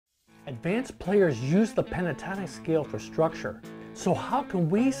Advanced players use the pentatonic scale for structure. So how can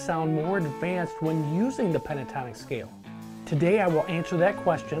we sound more advanced when using the pentatonic scale? Today I will answer that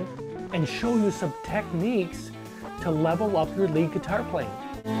question and show you some techniques to level up your lead guitar playing.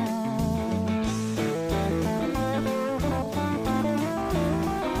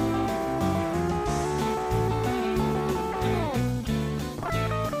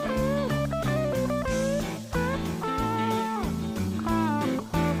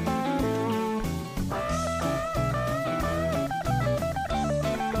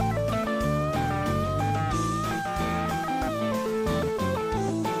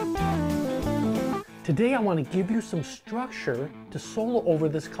 Today I want to give you some structure to solo over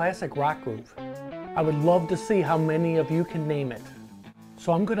this classic rock groove. I would love to see how many of you can name it.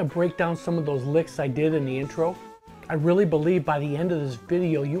 So I'm going to break down some of those licks I did in the intro. I really believe by the end of this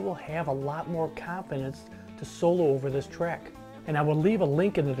video you will have a lot more confidence to solo over this track. And I will leave a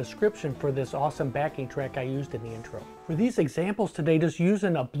link in the description for this awesome backing track I used in the intro. For these examples today, just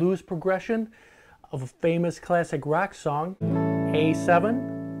using a blues progression of a famous classic rock song,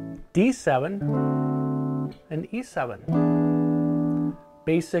 A7, D7, and E7.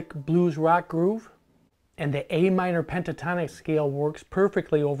 Basic blues rock groove, and the A minor pentatonic scale works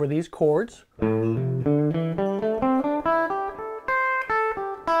perfectly over these chords.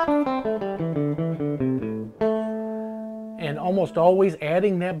 And almost always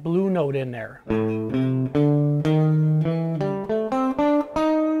adding that blue note in there.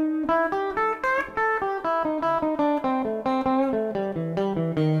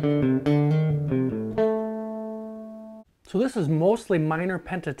 So this is mostly minor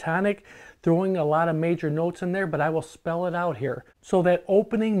pentatonic, throwing a lot of major notes in there, but I will spell it out here. So that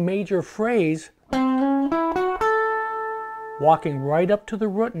opening major phrase, walking right up to the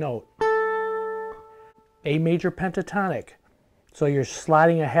root note, A major pentatonic. So you're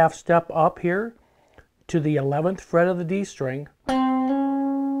sliding a half step up here to the 11th fret of the D string,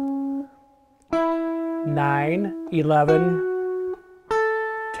 9, 11,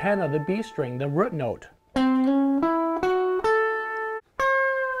 10 of the B string, the root note.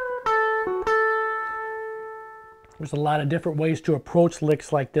 There's a lot of different ways to approach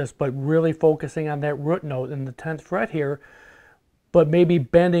licks like this, but really focusing on that root note in the 10th fret here, but maybe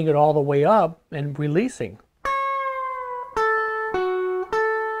bending it all the way up and releasing.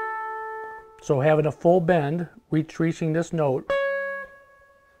 So having a full bend, reaching this note.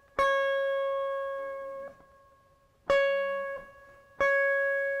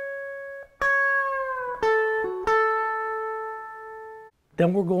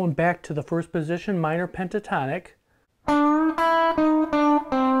 Then we're going back to the first position, minor pentatonic.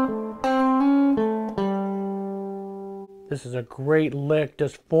 This is a great lick,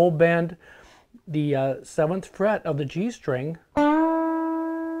 just full bend the 7th fret of the G string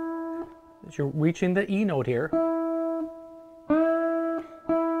as you're reaching the E note here.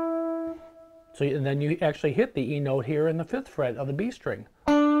 So and then you actually hit the E note here in the 5th fret of the B string.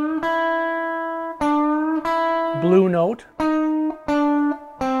 Blue note.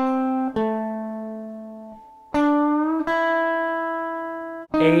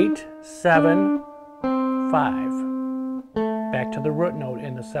 Eight, 7, 5. Back to the root note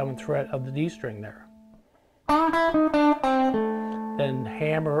in the 7th fret of the D string there. Then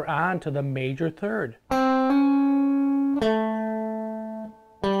hammer on to the major third. Then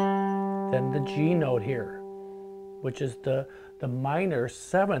the G note here, which is the minor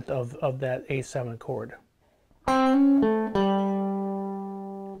 7th of that A7 chord.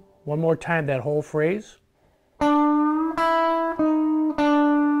 One more time, that whole phrase.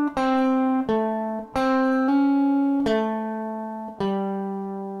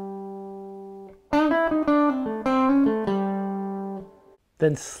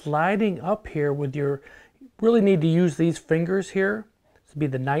 Then sliding up here with your, really need to use these fingers here. This would be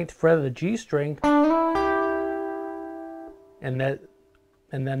the 9th fret of the G string, and then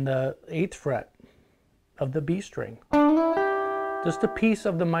the 8th fret of the B string. Just a piece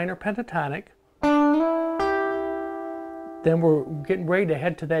of the minor pentatonic. Then we're getting ready to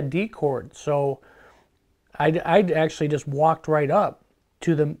head to that D chord. So I'd actually just walked right up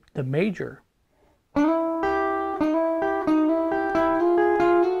to the major.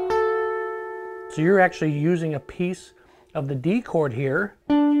 So you're actually using a piece of the D chord here.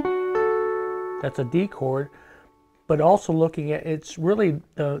 That's a D chord, but also looking at, it's really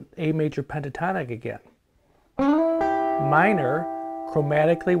the A major pentatonic again. Minor,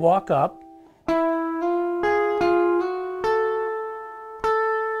 chromatically walk up.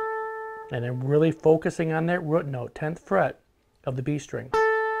 And then really focusing on that root note, 10th fret of the B string.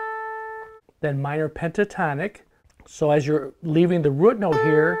 Then minor pentatonic. So as you're leaving the root note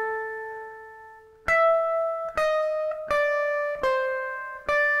here,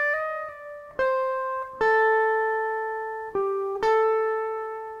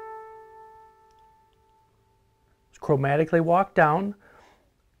 chromatically walk down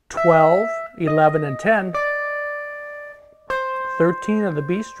 12, 11, and 10, 13 of the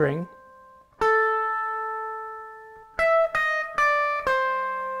B string,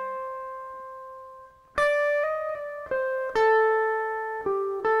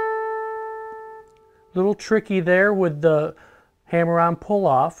 little tricky there with the hammer-on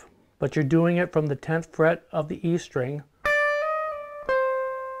pull-off, but you're doing it from the 10th fret of the E string.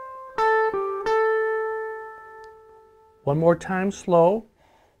 One more time slow.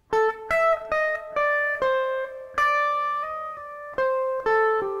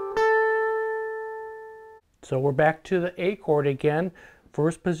 So we're back to the A chord again,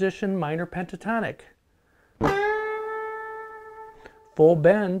 first position minor pentatonic. Full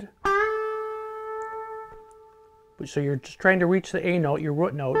bend. So you're just trying to reach the A note, your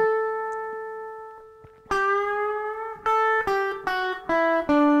root note.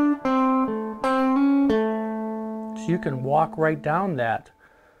 So you can walk right down that.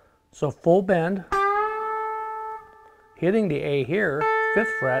 So full bend, hitting the A here,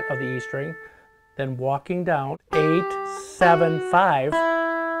 5th fret of the E string, then walking down 8, 7, 5,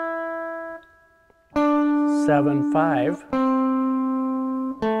 7, 5,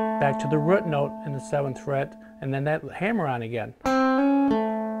 back to the root note in the 7th fret, and then that hammer on again.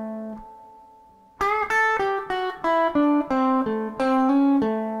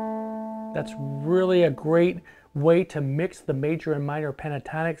 That's really a great way to mix the major and minor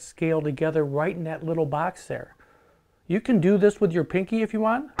pentatonic scale together right in that little box there. You can do this with your pinky if you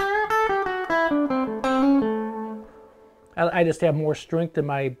want. I just have more strength in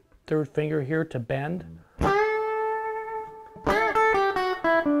my 3rd finger here to bend.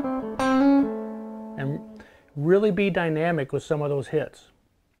 And really be dynamic with some of those hits.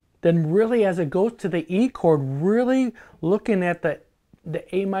 Then really as it goes to the E chord, really looking at the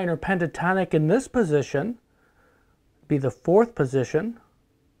A minor pentatonic in this position, be the 4th position.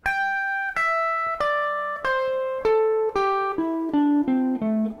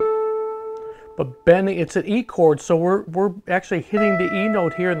 But bending, it's an E chord, so we're actually hitting the E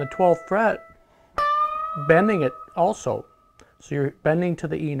note here in the 12th fret, bending it also. So you're bending to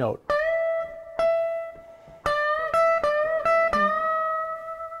the E note.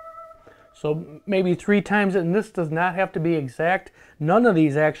 So maybe 3 times, and this does not have to be exact. None of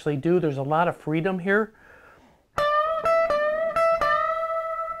these actually do. There's a lot of freedom here.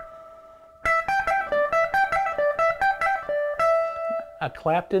 A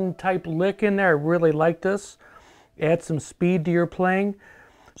Clapton type lick in there. I really like this. Add some speed to your playing.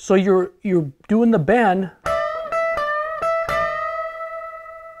 So you're doing the bend.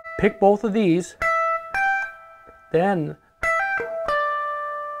 Pick both of these. Then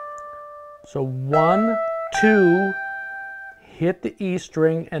so 1, 2, hit the E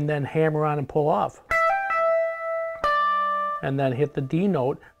string and then hammer on and pull off. And then hit the D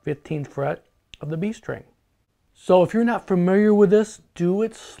note, 15th fret of the B string. So if you're not familiar with this, do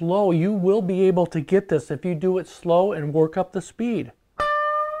it slow. You will be able to get this if you do it slow and work up the speed.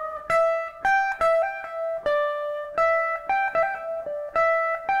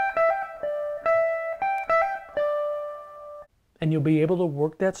 And you'll be able to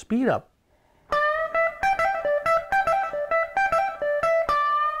work that speed up.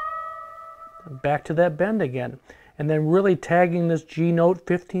 Back to that bend again. And then really tagging this G note,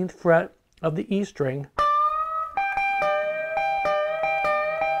 15th fret of the E string.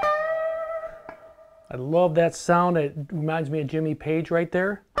 I love that sound. It reminds me of Jimmy Page right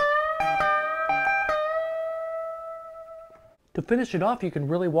there. To finish it off, you can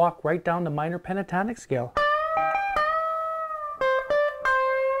really walk right down the minor pentatonic scale.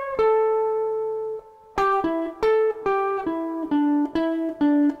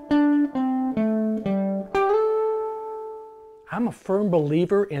 I'm a firm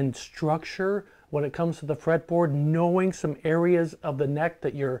believer in structure when it comes to the fretboard, knowing some areas of the neck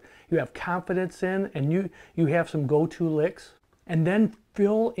that you have confidence in and you have some go-to licks, and then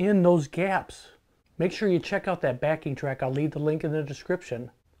fill in those gaps. Make sure you check out that backing track. I'll leave the link in the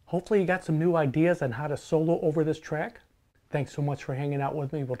description. Hopefully you got some new ideas on how to solo over this track. Thanks so much for hanging out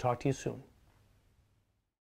with me. We'll talk to you soon.